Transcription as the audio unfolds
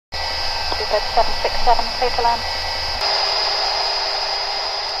Leopard 767, clear to land.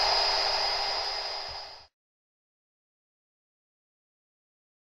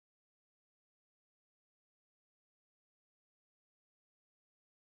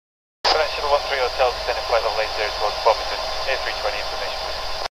 Shuttle 13 Hotel, descending flight level 80 towards Bovington, A320 information please.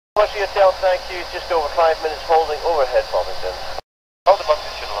 13 Hotel, thank you, just over 5 minutes holding overhead Bovington. Hold the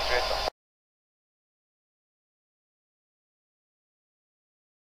Bovington Shuttle 13 Hotel.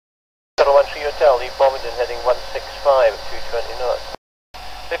 Shuttle 13 Hotel, leave Bovington heading 165 at 220 knots.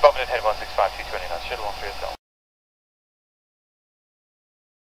 Leave Bovington heading 165, 220 knots, Shuttle 13 Hotel.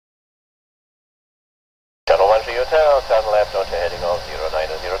 Shuttle 13 Hotel, turn left onto heading of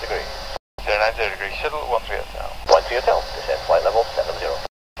 090 degrees. 090 degrees, Shuttle 13 Hotel. 13 Hotel, descend flight level 70.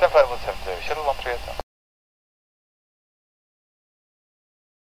 Descend flight level 70, Shuttle 13 Hotel.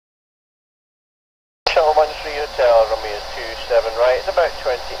 Shuttle 13 Hotel, runway is 27 right, it's about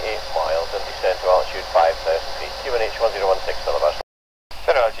 28 miles and descend to altitude 5,000 feet. QNH 1016 millibars.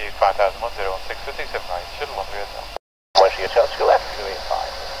 Descend to altitude 5,000, 1016 for 27 right, Shuttle 13 Hotel. 13 Hotel, to left,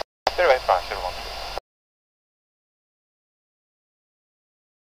 085. 085, Shuttle 13 Hotel.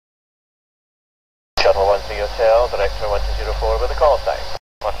 Shuttle 13 Hotel, director 1204 with the call sign.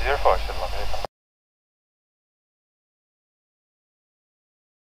 1204, Shuttle 13 Hotel.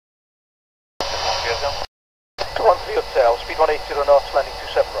 To 13 Hotel, speed 180 knots, landing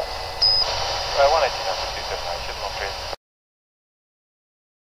 27 right. 180 knots, 27 right, Shuttle 13 Hotel.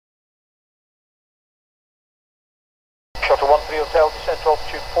 Shuttle 13 Hotel, descend to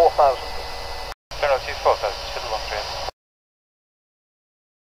altitude 4,000 feet. Descend altitude 4,000, Shuttle 13 Hotel.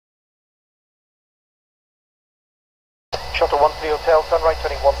 Shuttle 13 Hotel, turn right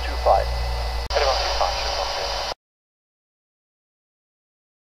turning 125. Heading 125, Shuttle 13 Hotel.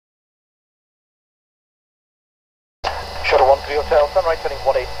 Shuttle 13 Hotel, turn right turning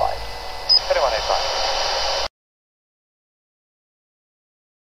 185. Heading 185.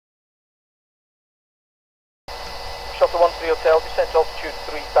 Shuttle 13 Hotel, descend to altitude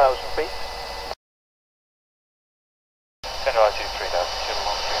 3,000 feet. Descend to altitude 3,000, Shuttle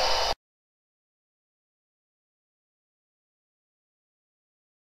 13 Hotel.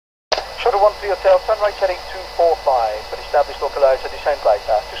 Shuttle 13 Hotel, turn right heading 245, but establish local hours and descend right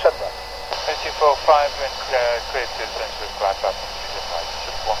to sunrise. 245 and clear to descend with glide path 27 right,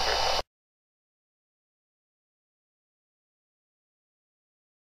 Shuttle 13 Hotel.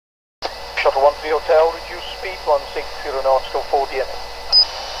 Shuttle 13 Hotel, reduce speed 160 knots to 40 minutes.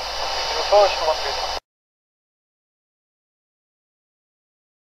 04, Shuttle 13 Hotel.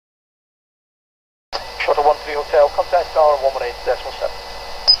 Shuttle 13 Hotel, contact tower 118.7.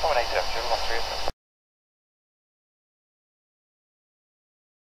 180, Shuttle 13 Hotel.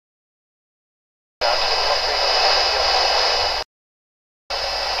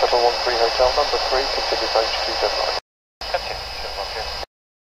 Shuttle 13 Hotel, number 3, continue approach 279. Continue, Shuttle 13 Hotel.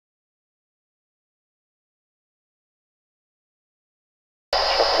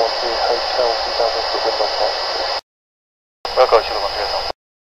 Shuttle 13 Hotel, 2,000 foot wind on flight. Well go, Shuttle 13 Hotel.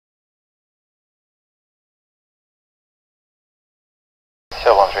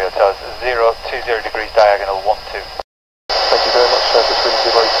 Shuttle 13 Hotel is 020 degrees diagonal 12. Thank you very much, surface wind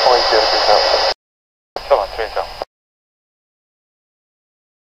 050 degrees outside. Shuttle 13 Hotel.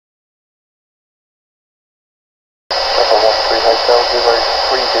 Shuttle 13 Hotel,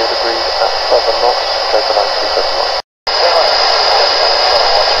 030 degrees at 7 knots, go for 927 knots.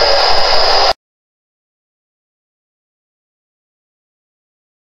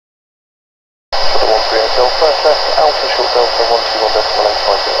 Shuttle 13 Hotel, first left, Alpha short Delta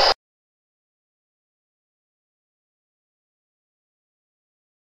 121.850.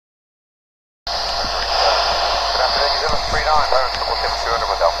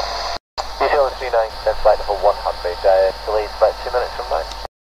 NewZealand 39, send flight level 100, delayed about 2 minutes from now.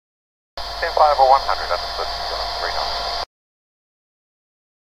 Send flight level 100, understood, Shuttle 39.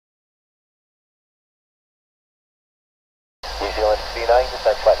 NewZealand 39,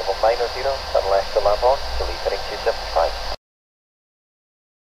 descend flight level 90, turn left to Lambon, delete heading 275.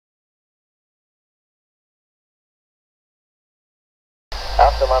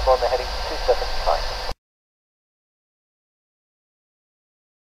 After Lambon, the heading 275.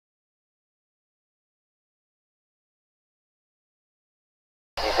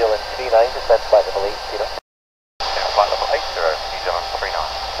 NewZealand 39, descend flight level 80. Send flight level 80, NewZealand 39.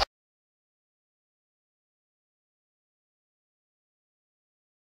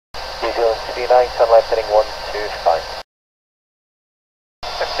 NewZealand 39, turn left heading 125.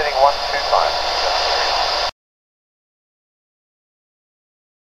 Left heading 125.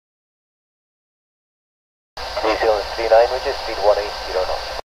 NewZealand 39, reduce speed 180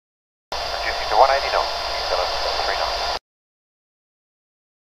 knots. Reduce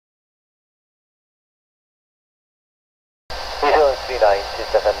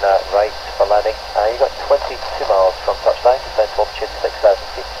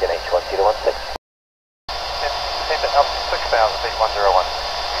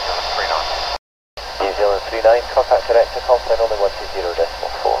correct, to call sign only 120.4.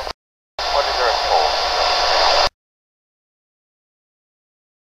 104.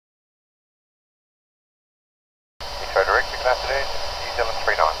 Heathrow direct, good afternoon, New Zealand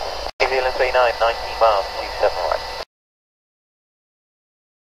 39. New Zealand 39, 19 miles, 27 right.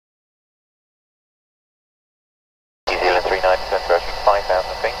 New Zealand 39, descent to altitude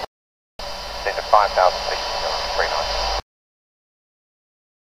 5,000 feet. Descend to 5,000 feet, New Zealand 39.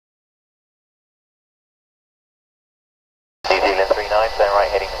 New Zealand 39, turn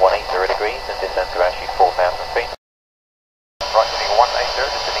right heading 180 degrees and descend to altitude 4,000 feet. Right heading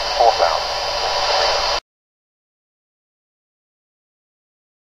 180, descending 4,000.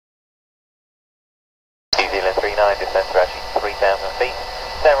 New Zealand 39, descend to altitude 3,000 feet.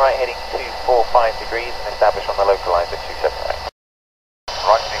 Turn right heading 245 degrees and establish on the localizer 27 right.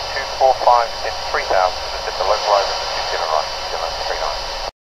 Right heading 245, descend 3,000, descend to localizer 27 right, New Zealand 39.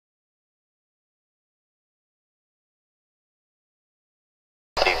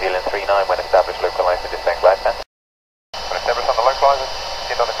 New Zealand 39, when established, localizer descend glide path. When established on the localizer,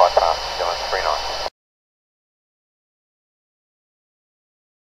 descend on the glide path, New Zealand 39.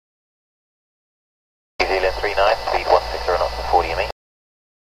 New Zealand 39, speed 160 knots to 40 ME.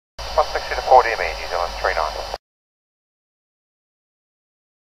 160 to 40 ME, New Zealand 39.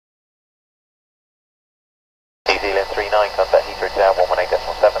 New Zealand 39, contact Heathrow Tower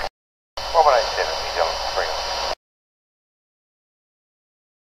 118.7. 187, New Zealand 39.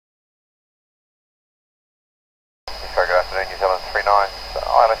 Heathrow, good afternoon, New Zealand 39.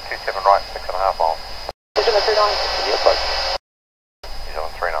 ILS 27 right, 6.5 miles. New Zealand 39, continue approach. New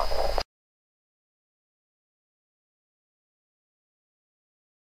Zealand 39.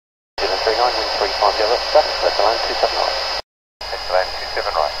 New Zealand 39, wind 350, traffic, clear to land 27 right. Head to land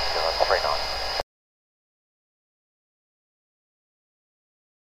 27 right, New Zealand 39.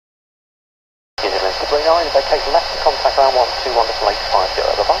 New Zealand 39, vacate left to contact ground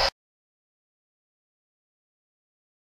 121.850, bye-bye.